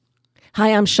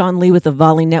Hi, I'm Sean Lee with the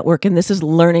Volley Network, and this is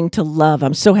Learning to Love.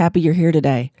 I'm so happy you're here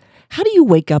today. How do you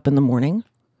wake up in the morning?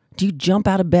 Do you jump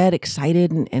out of bed excited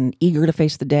and eager to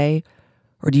face the day?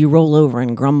 Or do you roll over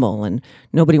and grumble and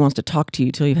nobody wants to talk to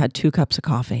you till you've had 2 cups of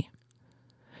coffee?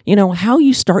 You know, how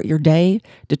you start your day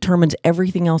determines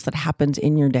everything else that happens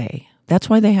in your day. That's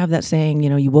why they have that saying,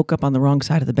 you woke up on the wrong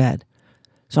side of the bed.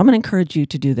 So I'm going to encourage you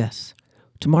to do this.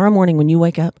 Tomorrow morning when you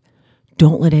wake up,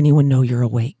 don't let anyone know you're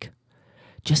awake.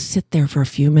 Just sit there for a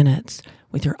few minutes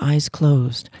with your eyes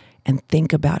closed and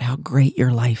think about how great your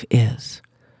life is.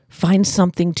 Find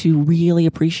something to really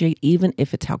appreciate, even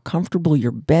if it's how comfortable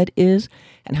your bed is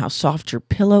and how soft your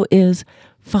pillow is.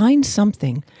 Find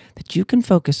something that you can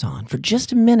focus on for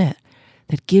just a minute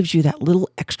that gives you that little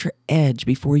extra edge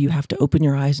before you have to open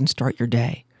your eyes and start your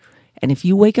day. And if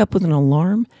you wake up with an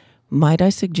alarm, might I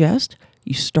suggest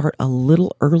you start a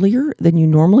little earlier than you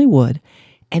normally would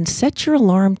and set your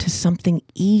alarm to something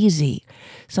easy,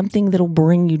 something that'll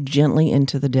bring you gently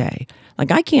into the day. Like,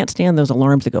 I can't stand those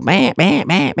alarms that go, bam, bam,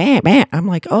 bam, bam, bam. I'm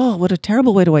like, oh, what a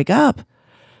terrible way to wake up.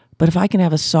 But if I can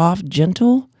have a soft,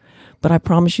 gentle, but I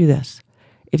promise you this,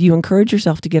 if you encourage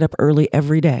yourself to get up early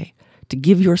every day, to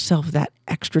give yourself that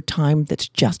extra time that's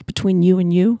just between you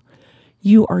and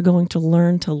you are going to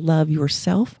learn to love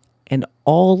yourself and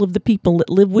all of the people that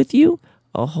live with you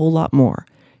a whole lot more.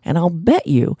 And I'll bet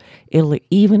you it'll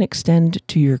even extend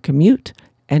to your commute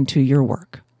and to your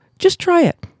work. Just try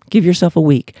it. Give yourself a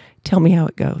week. Tell me how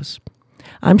it goes.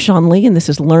 I'm Sean Lee, and this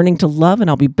is Learning to Love,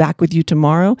 and I'll be back with you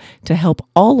tomorrow to help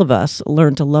all of us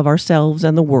learn to love ourselves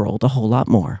and the world a whole lot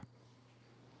more.